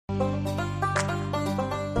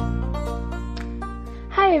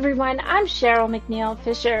Hi everyone, I'm Cheryl McNeil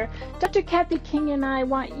Fisher. Dr. Kathy King and I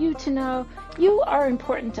want you to know you are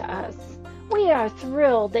important to us. We are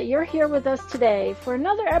thrilled that you're here with us today for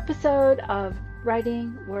another episode of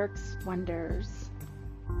Writing Works Wonders.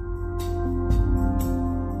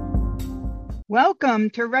 Welcome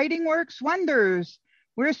to Writing Works Wonders.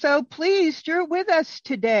 We're so pleased you're with us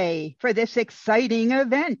today for this exciting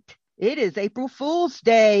event. It is April Fool's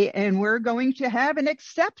Day, and we're going to have an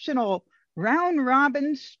exceptional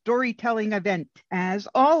round-robin storytelling event. As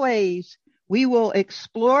always, we will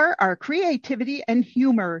explore our creativity and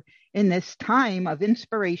humor in this time of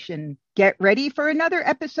inspiration. Get ready for another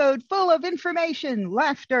episode full of information,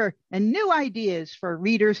 laughter, and new ideas for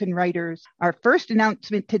readers and writers. Our first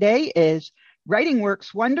announcement today is Writing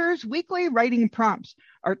Works Wonders weekly writing prompts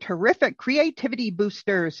are terrific creativity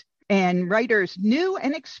boosters, and writers new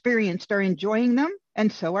and experienced are enjoying them,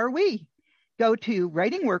 and so are we. Go to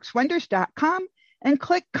writingworkswonders.com and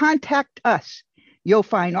click Contact Us. You'll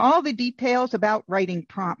find all the details about writing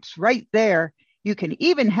prompts right there. You can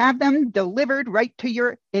even have them delivered right to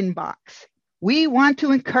your inbox. We want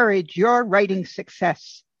to encourage your writing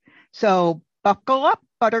success. So buckle up,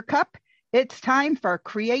 Buttercup. It's time for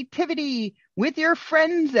creativity with your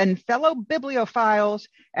friends and fellow bibliophiles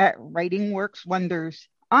at Writing Works Wonders.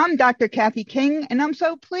 I'm Dr. Kathy King, and I'm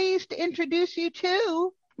so pleased to introduce you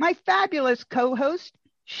to my fabulous co-host,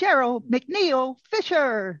 Cheryl McNeil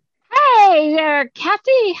Fisher. Hey there,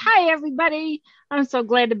 Kathy. Hi, everybody. I'm so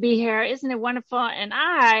glad to be here. Isn't it wonderful? And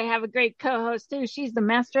I have a great co-host, too. She's the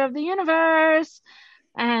master of the universe.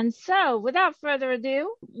 And so, without further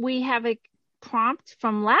ado, we have a prompt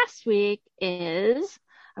from last week is,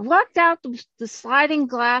 I walked out the sliding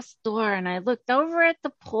glass door and I looked over at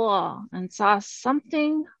the pool and saw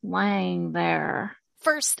something lying there.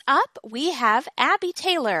 First up, we have Abby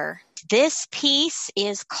Taylor. This piece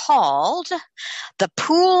is called The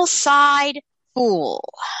Poolside Fool.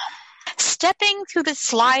 Stepping through the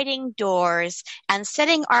sliding doors and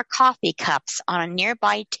setting our coffee cups on a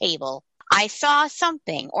nearby table, I saw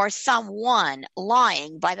something or someone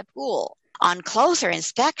lying by the pool. On closer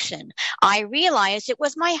inspection, I realized it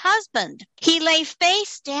was my husband. He lay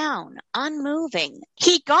face down, unmoving.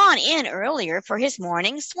 He'd gone in earlier for his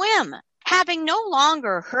morning swim. Having no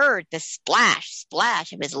longer heard the splash,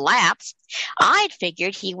 splash of his laps, I'd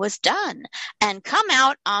figured he was done and come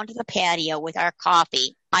out onto the patio with our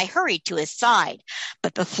coffee. I hurried to his side,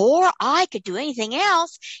 but before I could do anything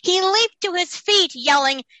else, he leaped to his feet,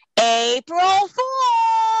 yelling, "April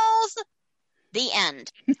Fools!" The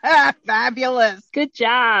end. Fabulous. Good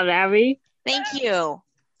job, Abby. Thank you.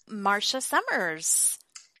 Marcia Summers.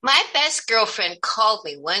 My best girlfriend called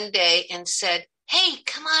me one day and said, "Hey,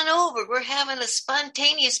 come on over. We're having a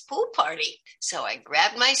spontaneous pool party." So I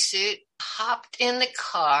grabbed my suit, hopped in the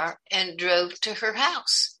car, and drove to her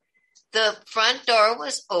house. The front door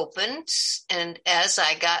was opened, and as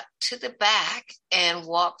I got to the back and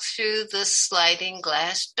walked through the sliding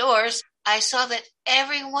glass doors, I saw that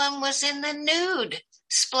everyone was in the nude,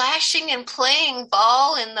 splashing and playing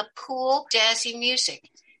ball in the pool, jazzy music.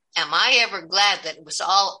 Am I ever glad that it was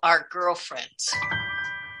all our girlfriends?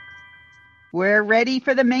 We're ready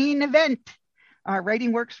for the main event, our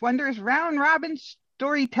Writing Works Wonders round robin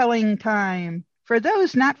storytelling time. For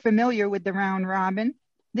those not familiar with the round robin,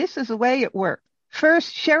 this is the way it works.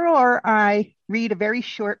 First, Cheryl or I read a very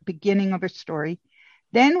short beginning of a story.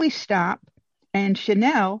 Then we stop, and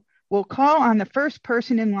Chanel will call on the first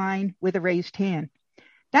person in line with a raised hand.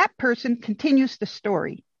 That person continues the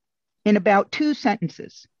story in about 2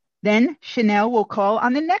 sentences. Then Chanel will call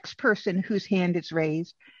on the next person whose hand is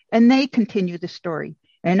raised, and they continue the story.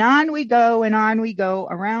 And on we go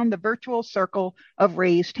around the virtual circle of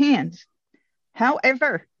raised hands.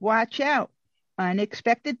 However, watch out.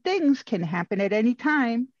 Unexpected things can happen at any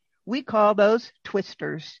time. We call those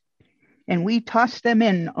twisters, and we toss them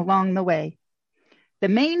in along the way. The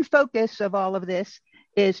main focus of all of this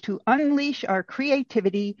is to unleash our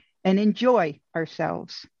creativity and enjoy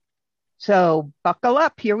ourselves. So buckle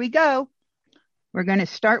up, here we go. We're going to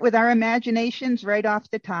start with our imaginations right off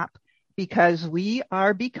the top because we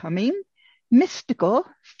are becoming mystical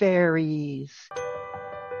fairies.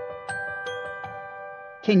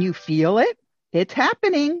 Can you feel it? It's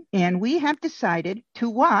happening, and we have decided to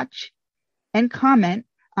watch and comment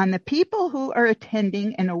on the people who are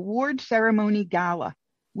attending an award ceremony gala.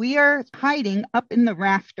 We are hiding up in the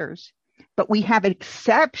rafters, but we have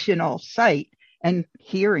exceptional sight and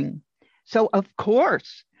hearing. So, of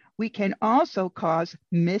course, we can also cause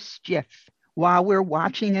mischief while we're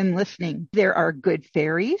watching and listening. There are good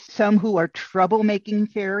fairies, some who are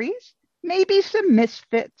troublemaking fairies, maybe some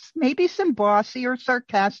misfits, maybe some bossy or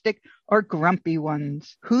sarcastic or grumpy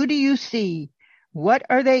ones. Who do you see? What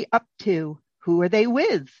are they up to? Who are they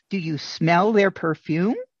with? Do you smell their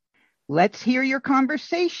perfume? Let's hear your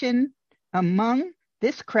conversation among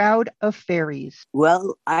this crowd of fairies.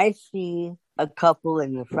 Well, I see a couple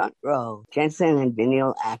in the front row, Jensen and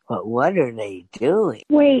Daniel Aqua. What are they doing?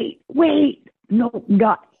 Wait. No,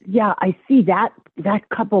 not. Yeah, I see that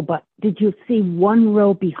couple, but did you see one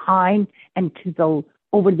row behind and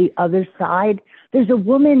over the other side? There's a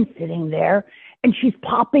woman sitting there and she's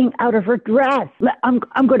popping out of her dress. I'm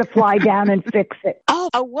going to fly down and fix it. Oh,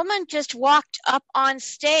 a woman just walked up on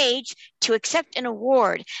stage to accept an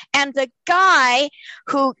award. And the guy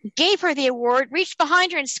who gave her the award reached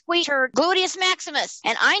behind her and squeezed her gluteus maximus.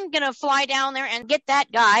 And I'm going to fly down there and get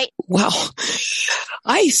that guy. Well,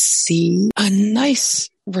 I see a nice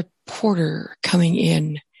reporter coming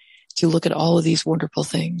in to look at all of these wonderful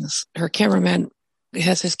things. Her cameraman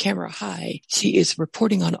has his camera high. She is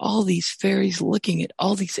reporting on all these fairies, looking at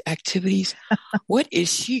all these activities. What is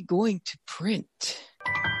she going to print?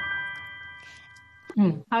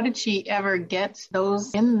 How did she ever get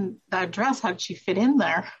those in that dress? How did she fit in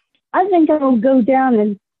there? I think I'll go down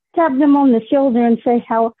and tap them on the shoulder and say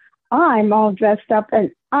how I'm all dressed up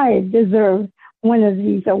and I deserve one of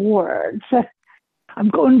these awards. I'm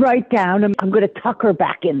going right down and I'm going to tuck her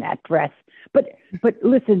back in that dress. But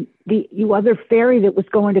listen, you other fairy that was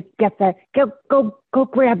going to get that, go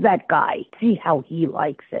grab that guy. See how he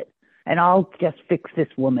likes it. And I'll just fix this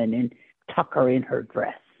woman and tuck her in her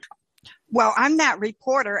dress. Well, I'm that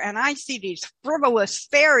reporter and I see these frivolous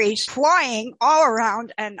fairies flying all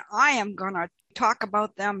around and I am going to talk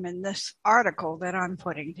about them in this article that I'm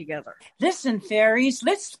putting together. Listen, fairies,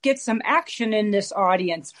 let's get some action in this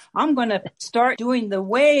audience. I'm going to start doing the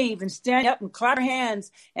wave and stand up and clap our hands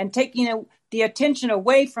and taking the attention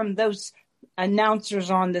away from those announcers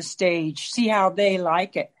on the stage. See how they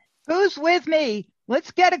like it. Who's with me?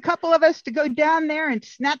 Let's get a couple of us to go down there and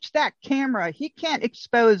snatch that camera. He can't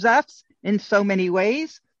expose us in so many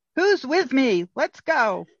ways. Who's with me? Let's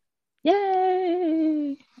go.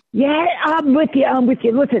 Yay! Yeah, I'm with you.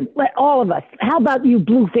 Listen, all of us. How about you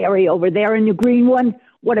blue fairy over there and the green one?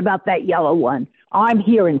 What about that yellow one? I'm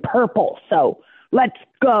here in purple, so let's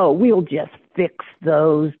go. We'll just fix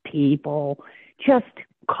those people. Just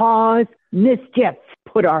cause mischief.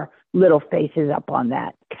 Put our little faces up on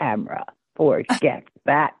that camera. Forget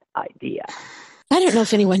that idea. I don't know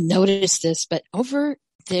if anyone noticed this, but over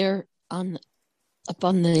there up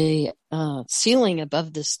on the ceiling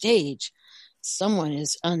above the stage, someone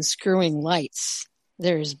is unscrewing lights.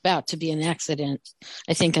 There's about to be an accident.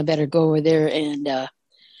 I think I better go over there and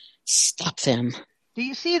stop them. Do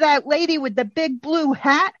you see that lady with the big blue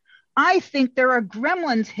hat? I think there are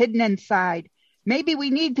gremlins hidden inside. Maybe we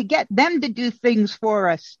need to get them to do things for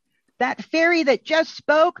us. That fairy that just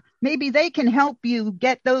spoke, maybe they can help you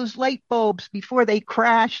get those light bulbs before they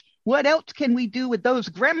crash. What else can we do with those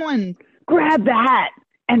gremlins? Grab the hat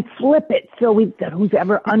and flip it so who's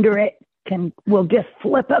ever under it we'll just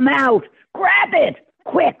flip them out. Grab it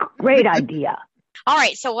quick. Great idea. All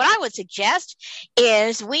right, so what I would suggest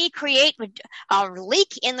is we create a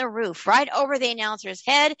leak in the roof right over the announcer's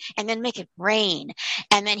head and then make it rain.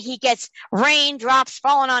 And then he gets raindrops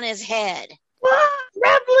falling on his head.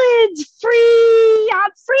 Gremlins, free!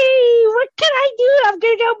 I'm free! What can I do? I'm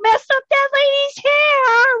going to go mess up that lady's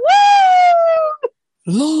hair!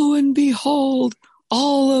 Woo! Lo and behold,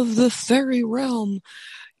 all of the fairy realm.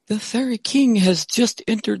 The fairy king has just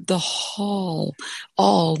entered the hall.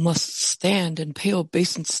 All must stand and pay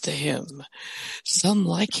obeisance to him. Some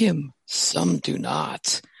like him, some do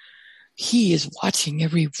not. He is watching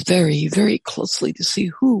very, very closely to see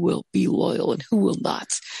who will be loyal and who will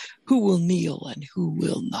not, who will kneel and who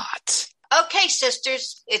will not. Okay,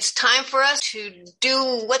 sisters, it's time for us to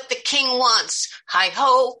do what the king wants.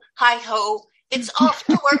 Hi-ho, hi-ho. It's off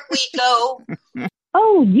to work we go.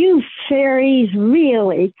 Oh, you fairies,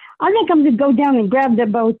 really? I think I'm going to go down and grab the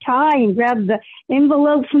bow tie and grab the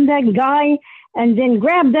envelope from that guy and then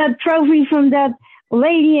grab that trophy from that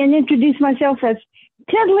lady and introduce myself as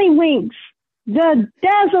Tiddlywinks, the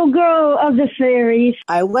dazzle girl of the fairies.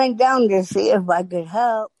 I went down to see if I could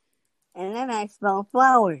help, and then I smelled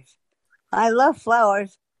flowers. I love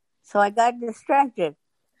flowers, so I got distracted,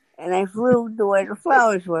 and I flew to where the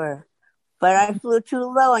flowers were. But I flew too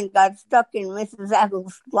low and got stuck in Mrs.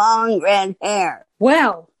 Apple's long red hair.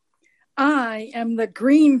 Well, I am the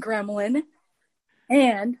green gremlin,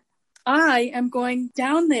 and I am going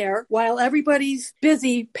down there while everybody's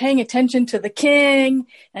busy paying attention to the king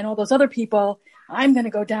and all those other people. I'm going to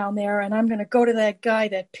go down there, and I'm going to go to that guy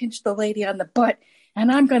that pinched the lady on the butt,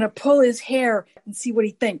 and I'm going to pull his hair and see what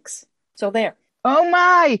he thinks. So there. Oh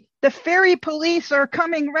my, the fairy police are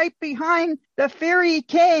coming right behind the fairy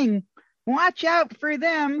king. Watch out for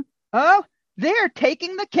them. Oh, they're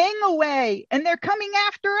taking the king away and they're coming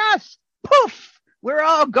after us. Poof, we're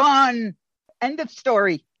all gone. End of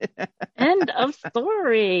story. End of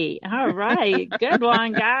story. All right. Good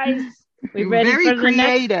one, guys. We ready Very for the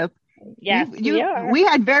creative. Next? Yes, we are. We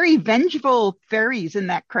had very vengeful fairies in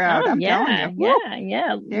that crowd. I'm telling you.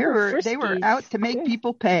 Yeah. They were out to make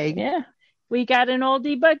people pay. Yeah. We got an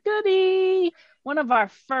oldie but goodie. One of our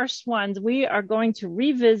first ones. We are going to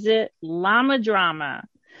revisit llama drama.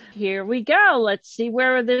 Here we go. Let's see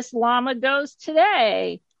where this llama goes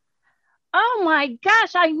today. Oh my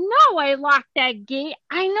gosh, I know I locked that gate.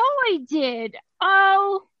 I know I did.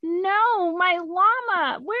 Oh no, my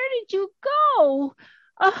llama. Where did you go?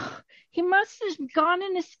 Oh, he must have gone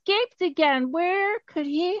and escaped again. Where could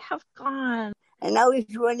he have gone? And now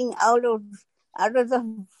he's running out of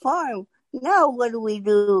the farm. Now what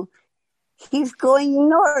do? He's going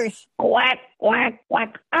north. Quack, quack,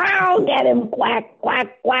 quack. I'll get him. Quack,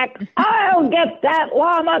 quack, quack. I'll get that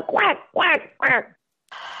llama. Quack, quack, quack.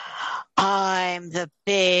 I'm the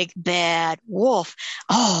big bad wolf.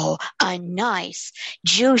 Oh, a nice,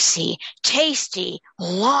 juicy, tasty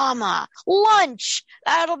llama lunch.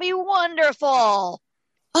 That'll be wonderful.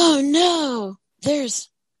 Oh no,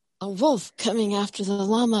 there's a wolf coming after the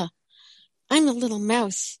llama. I'm a little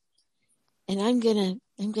mouse, and I'm gonna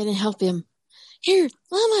help him. Here,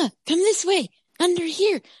 llama, come this way, under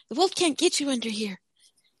here. The wolf can't get you under here.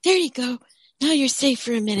 There you go. Now you're safe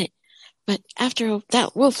for a minute. But after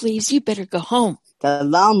that wolf leaves, you better go home. The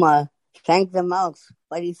llama thanked the mouse,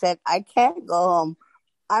 but he said, I can't go home.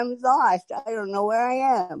 I'm lost. I don't know where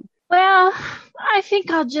I am. Well, I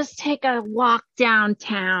think I'll just take a walk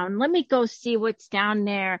downtown. Let me go see what's down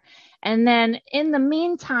there. And then in the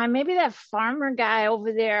meantime, maybe that farmer guy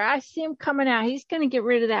over there, I see him coming out. He's going to get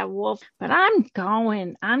rid of that wolf. But I'm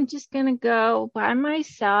going. I'm just going to go by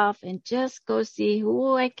myself and just go see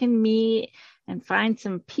who I can meet and find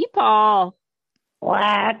some people.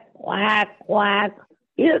 Quack, quack, quack.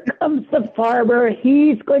 Here comes the farmer.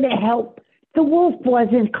 He's going to help. The wolf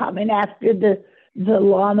wasn't coming after the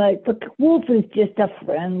llama. The wolf is just a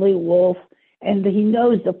friendly wolf, and he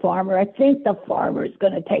knows the farmer. I think the farmer is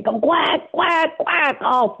going to take him. Quack, quack, quack.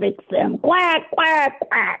 I'll fix them. Quack, quack,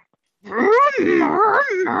 quack.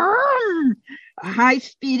 A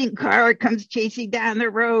high-speeding car comes chasing down the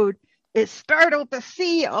road. Is startled to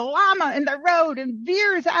see a llama in the road and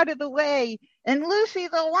veers out of the way. And Lucy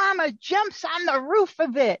the llama jumps on the roof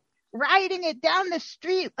of it, riding it down the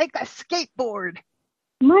street like a skateboard.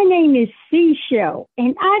 My name is Seashell,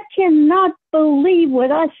 and I cannot believe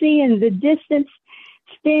what I see in the distance,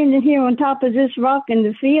 standing here on top of this rock in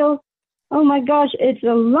the field. Oh my gosh, it's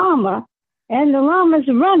a llama, and the llama's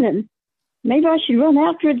running. Maybe I should run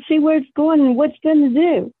after it and see where it's going and what it's going to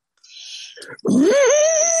do.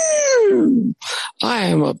 I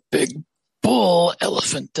am a big bull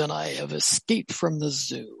elephant, and I have escaped from the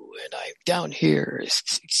zoo, and I'm down here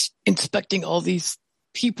inspecting all these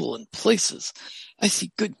people and places. I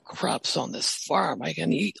see good crops on this farm I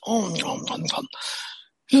can eat.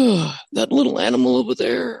 That little animal over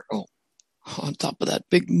there, on top of that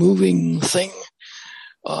big moving thing.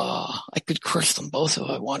 I could crush them both if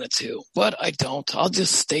I wanted to, but I don't. I'll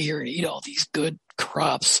just stay here and eat all these good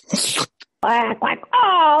crops. Quack, quack.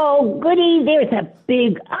 Oh, goody. There's a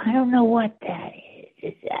big, I don't know what that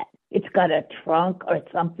is. It's got a trunk or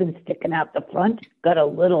something sticking out the front. Got a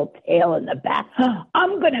little tail in the back.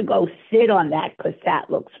 I'm going to go sit on that because that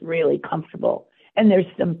looks really comfortable. And there's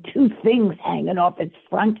two things hanging off its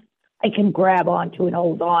front I can grab onto and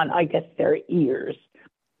hold on. I guess they're ears.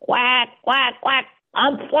 Quack, quack, quack.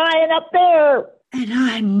 I'm flying up there. And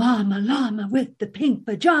I'm Mama Llama with the pink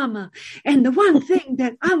pajama. And the one thing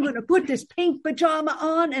that I'm going to put this pink pajama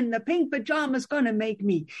on, and the pink pajama's going to make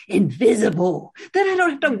me invisible. Then I don't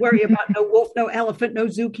have to worry about no wolf, no elephant, no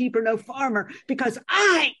zookeeper, no farmer, because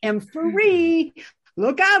I am free.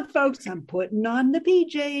 Look out, folks. I'm putting on the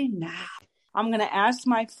PJ now. I'm going to ask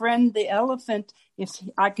my friend the elephant if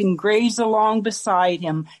I can graze along beside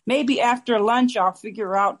him. Maybe after lunch, I'll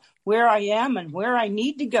figure out where I am and where I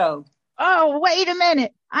need to go. Oh, wait a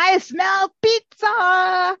minute. I smell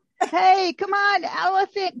pizza. Hey, come on,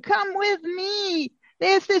 elephant, come with me.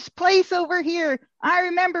 There's this place over here. I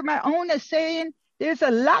remember my owner saying there's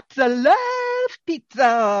a lots of love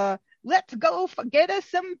pizza. Let's go get us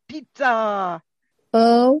some pizza.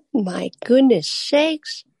 Oh, my goodness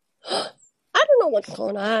sakes. I don't know what's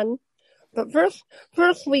going on. But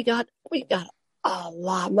first we got a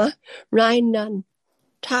llama riding on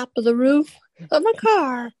top of the roof. of a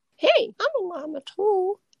car. Hey, I'm a llama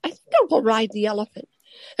too. I think I will ride the elephant,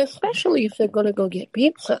 especially if they're going to go get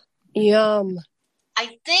pizza. Yum.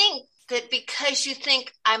 I think that because you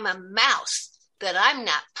think I'm a mouse, that I'm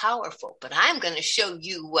not powerful, but I'm going to show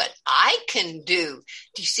you what I can do.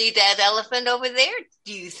 Do you see that elephant over there?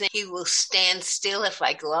 Do you think he will stand still if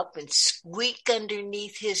I go up and squeak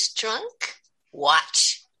underneath his trunk?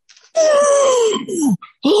 Watch.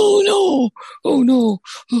 Oh no! Oh no!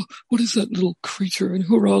 Oh, what is that little creature, and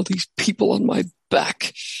who are all these people on my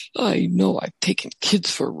back? I know I've taken kids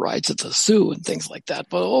for rides at the zoo and things like that,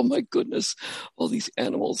 but oh my goodness, all these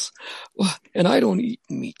animals. And I don't eat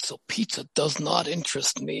meat, so pizza does not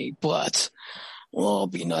interest me, but I'll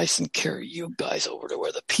be nice and carry you guys over to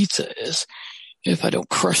where the pizza is if I don't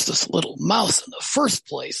crush this little mouse in the first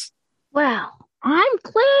place. Well, I'm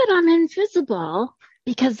glad I'm invisible,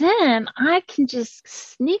 because then I can just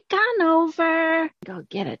sneak on over, go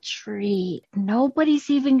get a treat. Nobody's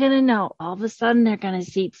even going to know. All of a sudden, they're going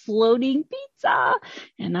to see floating pizza,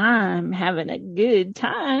 and I'm having a good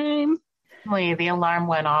time. The alarm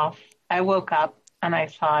went off. I woke up, and I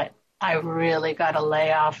thought, I really got to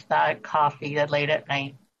lay off that coffee late at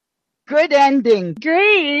night. Good ending.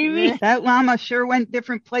 Great. That llama sure went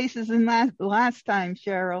different places than last time,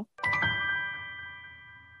 Cheryl.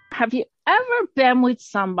 Have you ever been with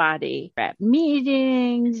somebody at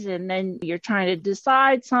meetings and then you're trying to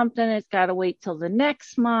decide something? It's got to wait till the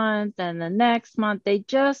next month, and the next month they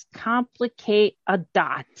just complicate a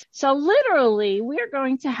dot. So literally, we're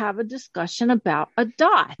going to have a discussion about a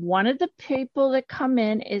dot. One of the people that come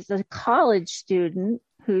in is a college student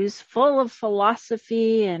who's full of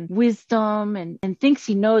philosophy and wisdom and thinks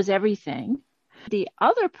he knows everything. The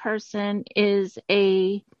other person is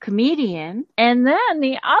a comedian, and then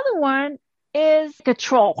the other one is a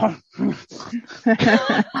troll.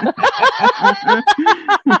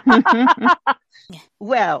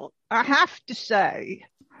 Well, I have to say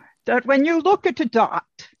that when you look at a dot,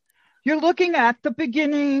 you're looking at the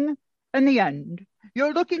beginning and the end.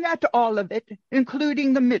 You're looking at all of it,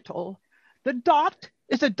 including the middle. The dot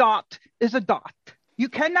is a dot is a dot. You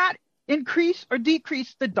cannot increase or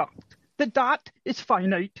decrease the dot. The dot is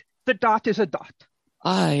finite. The dot is a dot.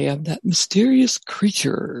 I am that mysterious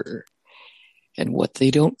creature. And what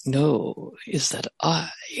they don't know is that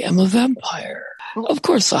I am a vampire. Of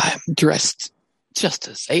course, I am dressed just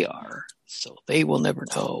as they are, so they will never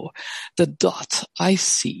know. The dot I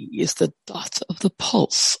see is the dot of the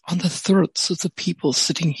pulse on the throats of the people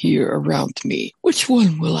sitting here around me. Which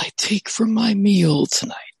one will I take for my meal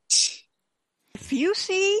tonight? If you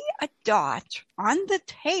see a dot on the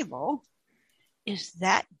table, is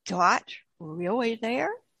that dot really there?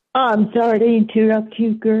 I'm sorry to interrupt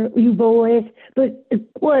you, you boys, but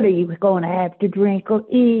what are you going to have to drink or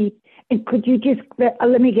eat? And could you just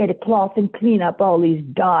let me get a cloth and clean up all these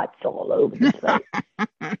dots all over the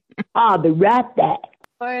place? I'll be right back.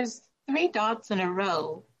 There's 3 dots in a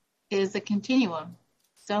row is a continuum.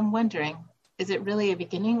 So I'm wondering, is it really a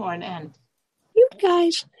beginning or an end? You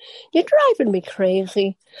guys, you're driving me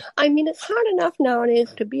crazy. I mean, it's hard enough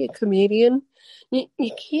nowadays to be a comedian. You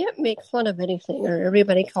can't make fun of anything or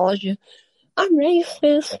everybody calls you a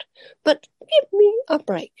racist. But give me a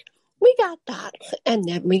break. We got dots, and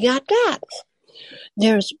then we got dots.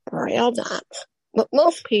 There's Braille dots, but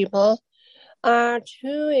most people are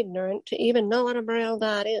too ignorant to even know what a Braille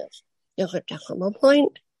dot is. There's a decimal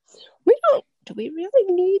point. Do we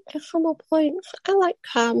really need decimal points? I like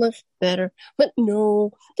commas better, but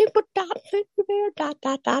no, they put dots everywhere, dot,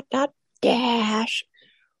 dot, dot, dot, dash.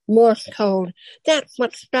 Morse code. That's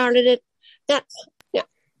what started it. Yeah.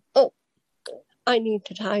 Oh, I need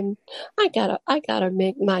to time. I gotta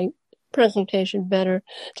make my presentation better.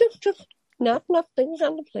 Just not enough things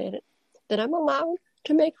on the planet that I'm allowed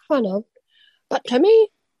to make fun of. But to me,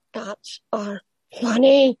 dots are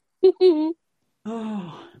funny.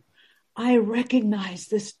 Oh, I recognize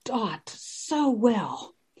this dot so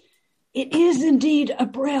well. It is indeed a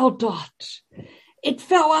Braille dot. It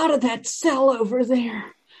fell out of that cell over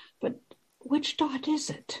there. But which dot is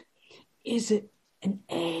it? Is it an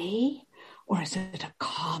A? Or is it a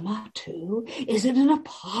comma too? Is it an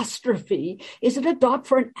apostrophe? Is it a dot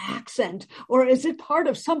for an accent? Or is it part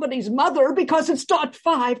of somebody's mother because it's dot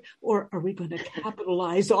 5? Or are we going to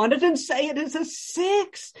capitalize on it and say it is a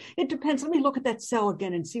 6? It depends. Let me look at that cell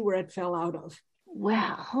again and see where it fell out of.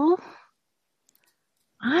 Well,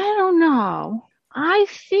 I don't know. I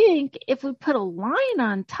think if we put a line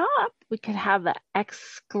on top, we could have an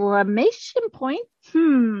exclamation point.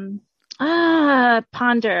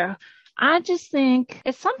 Ponder. I just think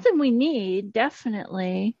it's something we need,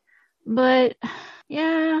 definitely, But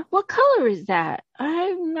yeah, what color is that?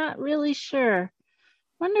 I'm not really sure.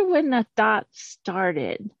 Wonder when the dot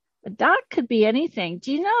started. A dot could be anything.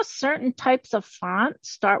 Do you know certain types of font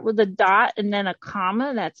start with a dot and then a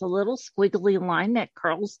comma that's a little squiggly line that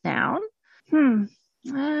curls down? I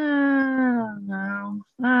don't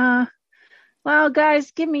know. Well,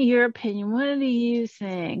 guys, give me your opinion. What do you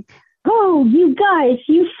think? Oh, you guys,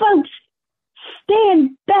 you folks,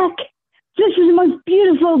 stand back. This is the most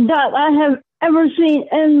beautiful dot I have ever seen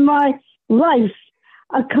in my life.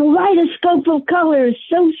 A kaleidoscope of colors,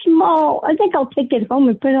 so small. I think I'll take it home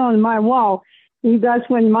and put it on my wall. You guys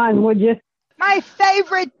wouldn't mind, would you? My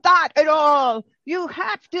favorite dot at all. You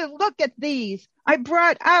have to look at these. I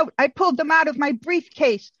pulled them out of my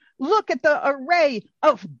briefcase. Look at the array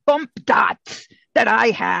of bump dots that I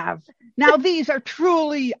have. Now, these are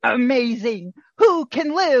truly amazing. Who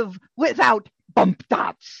can live without bump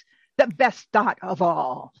dots? The best dot of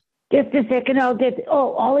all. Just a second, I'll get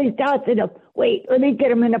all these dots in a... Wait, let me get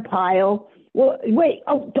them in a pile. Well, wait,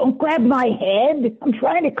 don't grab my head. I'm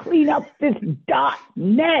trying to clean up this dot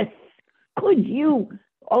mess. Could you...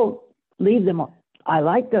 leave them on. I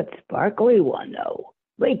like that sparkly one, though.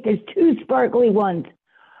 Wait, there's two sparkly ones.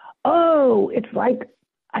 Oh, it's like...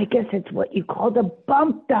 I guess it's what you call the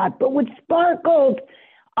bump dot, but with sparkles.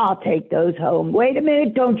 I'll take those home. Wait a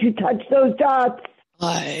minute, don't you touch those dots.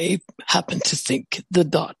 I happen to think the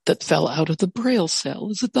dot that fell out of the Braille cell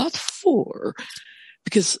is a dot 4.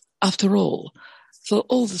 Because, after all, for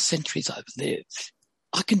all the centuries I've lived,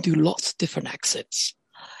 I can do lots of different accents.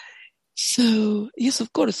 So, yes,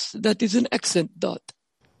 of course, that is an accent dot.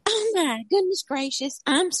 Oh, my goodness gracious.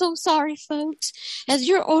 I'm so sorry, folks. Has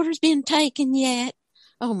your order's been taken yet?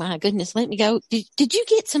 Oh, my goodness, let me go. Did you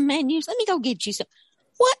get some menus? Let me go get you some.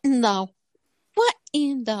 What in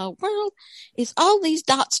the world is all these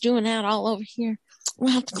dots doing out all over here?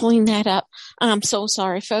 We'll have to clean that up. I'm so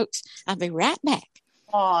sorry, folks. I'll be right back.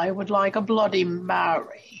 I would like a Bloody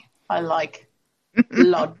Mary. I like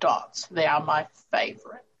blood dots. They are my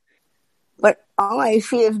favorite. But all I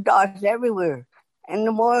see is dots everywhere. And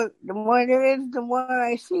the more there is, the more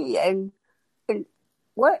I see. And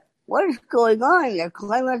what is going on? They're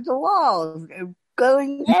climbing up the walls. They're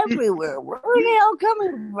going everywhere. Where are they all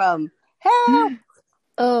coming from? Help!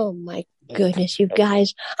 Oh, my goodness, you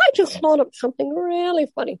guys. I just thought of something really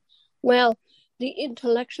funny. Well, the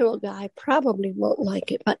intellectual guy probably won't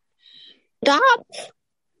like it, but dot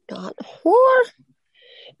 4,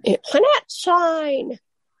 it's an at sign.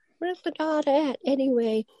 Where's the dot at,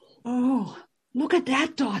 anyway? Oh, look at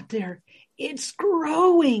that dot there. It's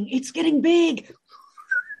growing. It's getting big.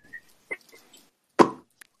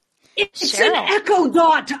 It's an echo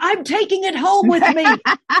dot. I'm taking it home with me.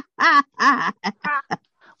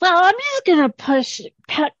 Well, I'm just going to push.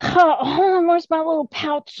 Hold on, where's my little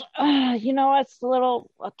pouch? Us little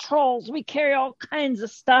trolls, we carry all kinds of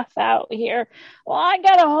stuff out here. Well, I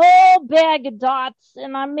got a whole bag of dots,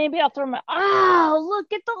 and maybe I'll throw my... Oh,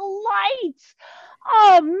 look at the lights.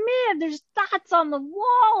 Oh, man, there's dots on the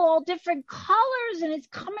wall, all different colors, and it's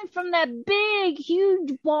coming from that big,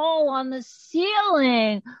 huge ball on the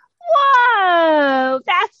ceiling. Whoa,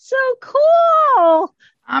 that's so cool.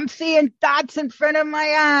 I'm seeing dots in front of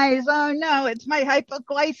my eyes. Oh, no, it's my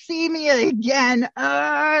hypoglycemia again.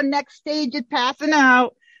 Next stage is passing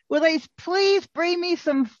out. Will they please bring me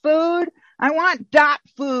some food? I want dot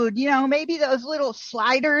food. Maybe those little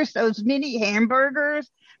sliders, those mini hamburgers.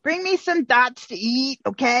 Bring me some dots to eat,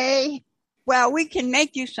 okay? Well, we can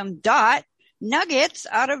make you some dot nuggets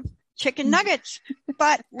out of chicken nuggets.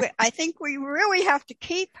 But I think we really have to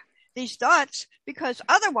keep these dots because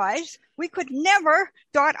otherwise we could never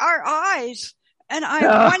dot our eyes. And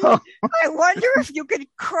I wonder if you could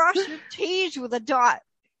cross your T's with a dot.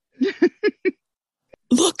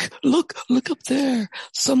 Look up there.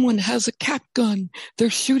 Someone has a cap gun. They're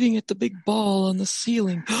shooting at the big ball on the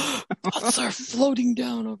ceiling. Dots are floating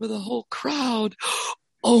down over the whole crowd.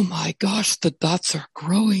 Oh my gosh, the dots are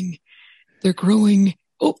growing. They're growing.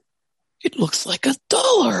 Oh, it looks like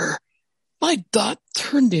 $1. My dot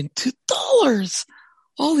turned into dollars.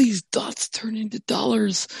 All these dots turn into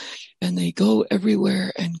dollars and they go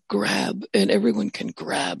everywhere and everyone can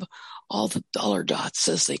grab all the dollar dots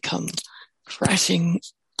as they come crashing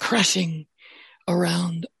all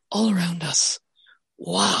around us.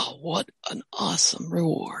 Wow, what an awesome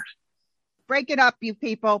reward. Break it up, you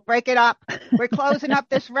people. Break it up. We're closing up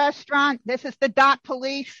this restaurant. This is the dot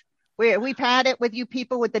police. We've had it with you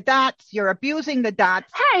people with the dots. You're abusing the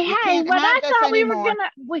dots. Hey, but I thought we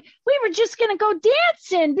were just gonna go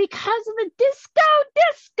dancing because of the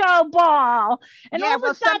disco ball. And yeah,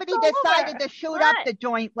 well, somebody decided to shoot up the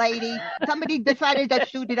joint, lady. Somebody decided to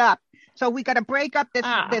shoot it up. So we got to break up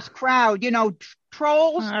this crowd.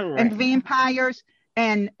 Trolls and vampires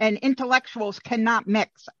and intellectuals cannot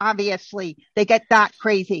mix. Obviously, they get dot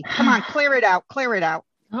crazy. Come on, clear it out.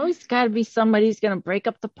 Always got to be somebody who's going to break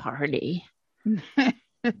up the party.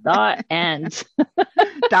 Dot end.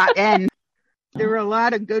 Dot end. There were a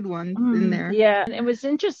lot of good ones in there. Yeah, it was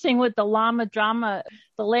interesting with the llama drama.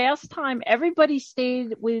 The last time, everybody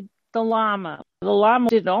stayed with the llama. The llama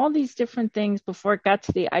did all these different things before it got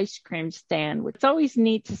to the ice cream stand. It's always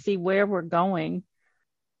neat to see where we're going.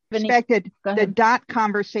 Expected the dot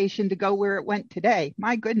conversation to go where it went today.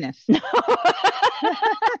 My goodness.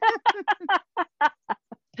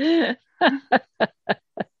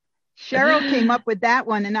 Cheryl came up with that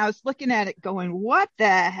one, and I was looking at it going, what the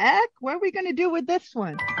heck? What are we going to do with this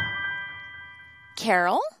one?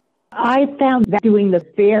 Carol? I found that doing the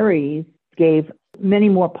fairies gave many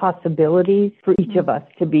more possibilities for each of us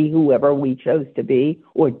to be whoever we chose to be,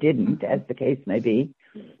 or didn't, as the case may be.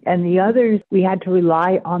 And the others, we had to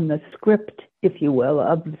rely on the script, if you will,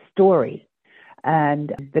 of the story.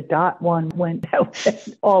 And the dot one went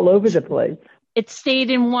all over the place. It stayed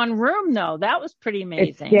in one room, though. That was pretty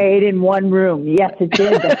amazing. It stayed in one room. Yes, it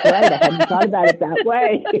did. That's right. I hadn't thought about it that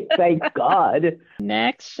way. Thank God.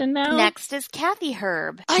 Next, Chanel. Next is Kathy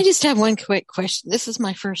Herb. I just have one quick question. This is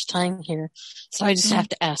my first time here, so I just have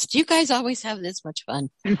to ask. Do you guys always have this much fun?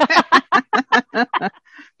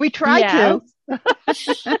 We try to.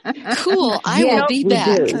 Cool. I will be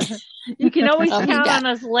back. You can always count on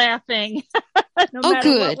us laughing. No matter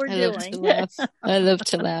good. What we're doing. I love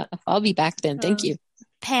to laugh. I'll be back then. Thank you.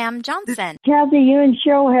 Pam Johnson. Kathy, you and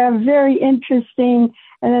Cheryl have very interesting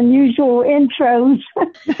and unusual intros.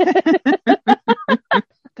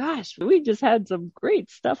 Gosh, we just had some great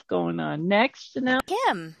stuff going on. Next, Chanel.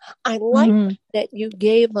 Kim. I liked that you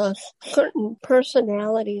gave us certain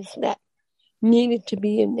personalities that needed to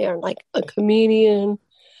be in there, like a comedian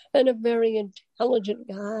and a very intelligent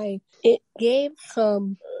guy. It gave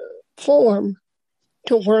some form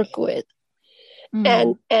to work with.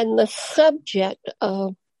 And the subject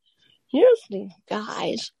of, here's these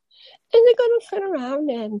guys, and they're going to sit around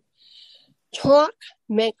and talk,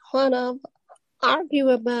 make fun of, argue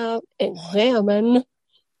about, examine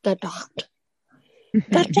the dot.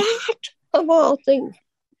 The dot of all things.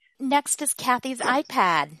 Next is Kathy's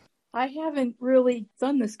iPad. I haven't really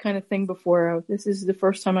done this kind of thing before. This is the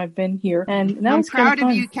first time I've been here. And I'm proud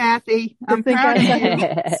of you, Kathy. I'm proud of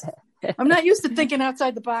you. I'm not used to thinking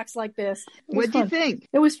outside the box like this. What'd you think?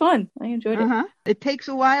 It was fun. I enjoyed it. It takes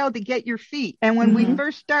a while to get your feet. And when we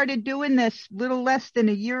first started doing this little less than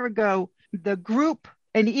a year ago, the group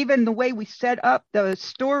and even the way we set up the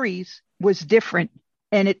stories was different.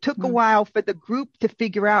 And it took a while for the group to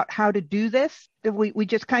figure out how to do this. We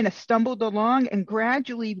just kind of stumbled along, and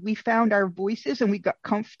gradually we found our voices and we got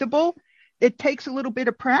comfortable. It takes a little bit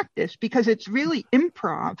of practice because it's really group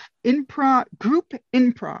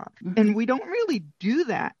improv. And we don't really do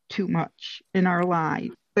that too much in our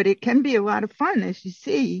lives, but it can be a lot of fun, as you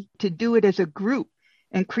see, to do it as a group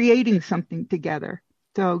and creating something together.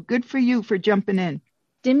 So good for you for jumping in.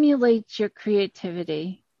 Stimulates your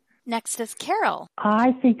creativity. Next is Carol.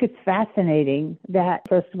 I think it's fascinating that,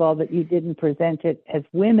 first of all, that you didn't present it as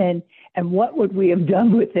women. And what would we have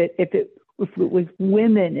done with it if it was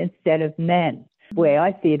women instead of men? The way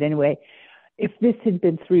I see it anyway. If this had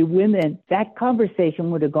been 3 women, that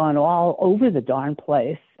conversation would have gone all over the darn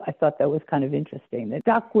place. I thought that was kind of interesting. That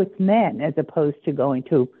stuck with men as opposed to going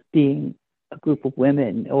to being a group of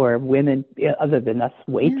women or women other than us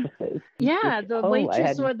waitresses. Yeah, the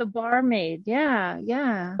waitress or the barmaid.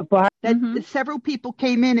 Yeah. Several people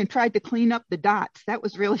came in and tried to clean up the dots. That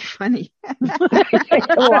was really funny.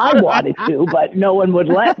 Well, I wanted to, but no one would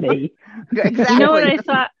let me. Exactly. You know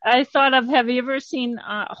what I thought of? Have you ever seen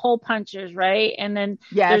hole punchers, right? And then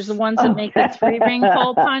there's the ones that make the 3-ring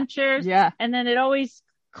hole punchers. Yeah. And then it always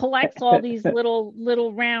collects all these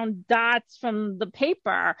little round dots from the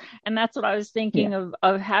paper, and that's what I was thinking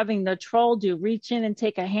of having the troll do. Reach in and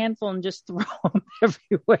take a handful and just throw them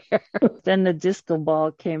everywhere. Then the disco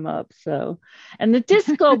ball came up. And the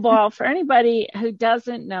disco ball, for anybody who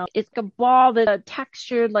doesn't know, it's a ball that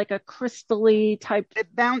textured like a crystally type.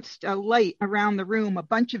 It bounced a light around the room, a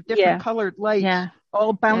bunch of different colored lights. Yeah.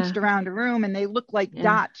 All bounced around the room, and they look like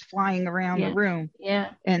dots flying around the room.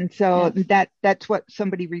 Yeah. And so that's what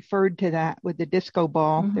somebody referred to that with the disco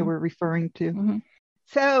ball they were referring to.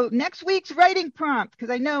 So next week's writing prompt, because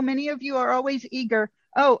I know many of you are always eager.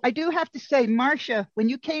 Oh, I do have to say, Marcia, when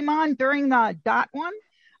you came on during the dot one,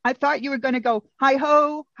 I thought you were going to go, hi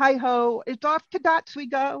ho, it's off to dots we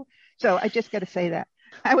go. So I just got to say that.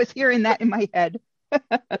 I was hearing that in my head.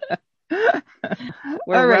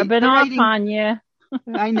 We're rubbing off on you.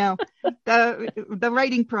 I know. The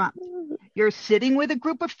writing prompt. You're sitting with a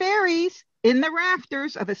group of fairies in the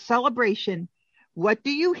rafters of a celebration. What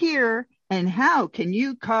do you hear and how can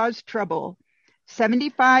you cause trouble?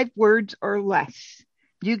 75 words or less.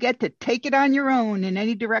 You get to take it on your own in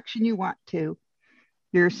any direction you want to.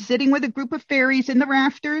 You're sitting with a group of fairies in the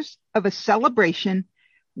rafters of a celebration.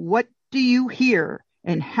 What do you hear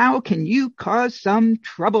and how can you cause some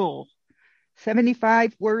trouble?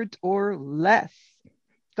 75 words or less.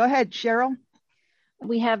 Go ahead, Cheryl.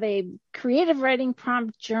 We have a creative writing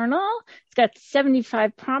prompt journal. It's got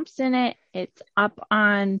 75 prompts in it. It's up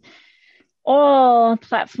on all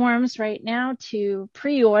platforms right now to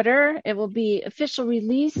pre-order. It will be official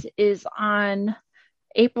release is on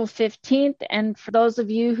April 15th. And for those of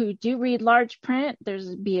you who do read large print,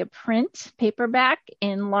 there's be a print paperback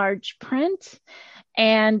in large print.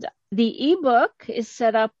 And the ebook is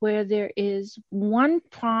set up where there is one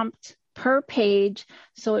prompt per page,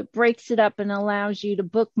 so it breaks it up and allows you to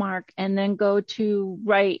bookmark and then go to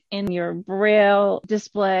write in your Braille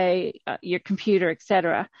display, your computer,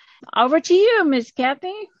 etc. Over to you, Miss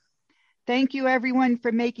Kathy. Thank you, everyone,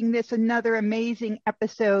 for making this another amazing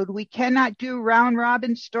episode. We cannot do round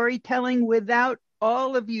robin storytelling without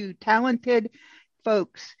all of you talented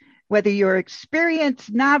folks. Whether you're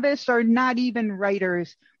experienced, novice, or not even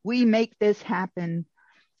writers, we make this happen.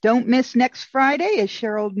 Don't miss next Friday, as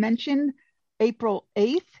Cheryl mentioned. April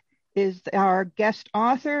 8th is our guest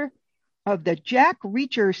author of the Jack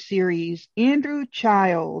Reacher series, Andrew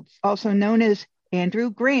Childs, also known as Andrew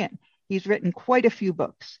Grant. He's written quite a few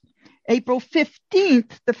books. April 15th,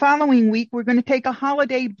 the following week, we're going to take a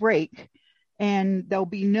holiday break, and there'll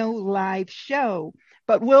be no live show.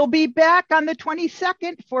 But we'll be back on the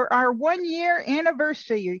 22nd for our 1-year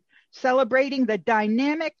anniversary, celebrating the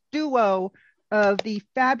dynamic duo of the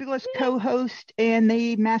fabulous co-host and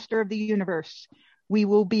the master of the universe. We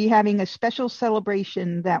will be having a special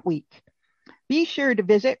celebration that week. Be sure to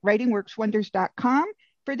visit writingworkswonders.com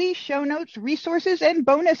for these show notes, resources, and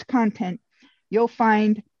bonus content. You'll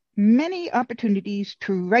find many opportunities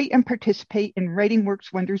to write and participate in Writing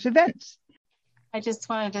Works Wonders events. I just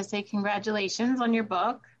wanted to say congratulations on your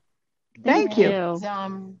book. Thank you.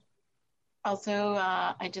 And, also,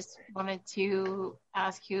 I just wanted to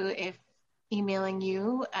ask you if emailing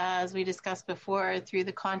you, as we discussed before, through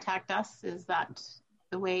the Contact Us, is that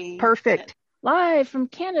the way? Perfect. Live from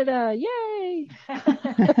Canada. Yay!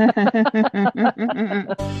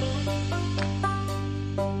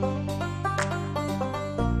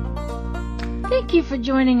 Thank you for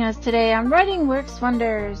joining us today on Writing Works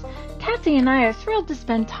Wonders. Kathy and I are thrilled to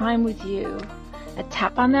spend time with you.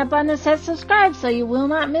 Tap on that button that says subscribe so you will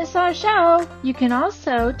not miss our show. You can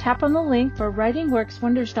also tap on the link for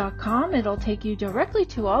writingworkswonders.com. It'll take you directly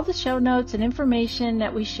to all the show notes and information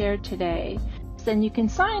that we shared today. Then you can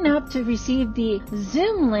sign up to receive the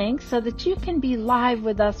Zoom link so that you can be live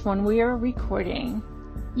with us when we are recording.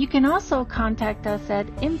 You can also contact us at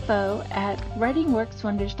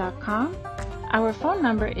info@writingworkswonders.com. Our phone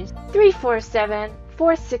number is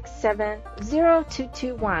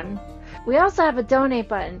 347-467-0221. We also have a donate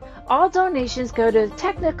button. All donations go to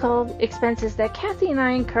technical expenses that Kathy and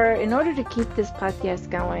I incur in order to keep this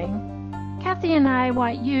podcast going. Kathy and I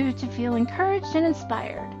want you to feel encouraged and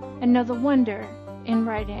inspired and know the wonder in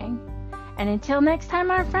writing. And until next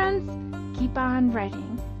time, our friends, keep on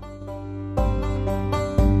writing.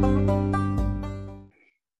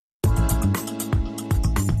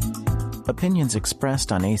 Opinions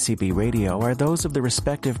expressed on ACB Radio are those of the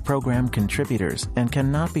respective program contributors and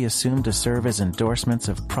cannot be assumed to serve as endorsements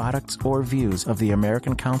of products or views of the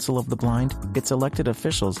American Council of the Blind, its elected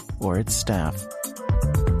officials, or its staff.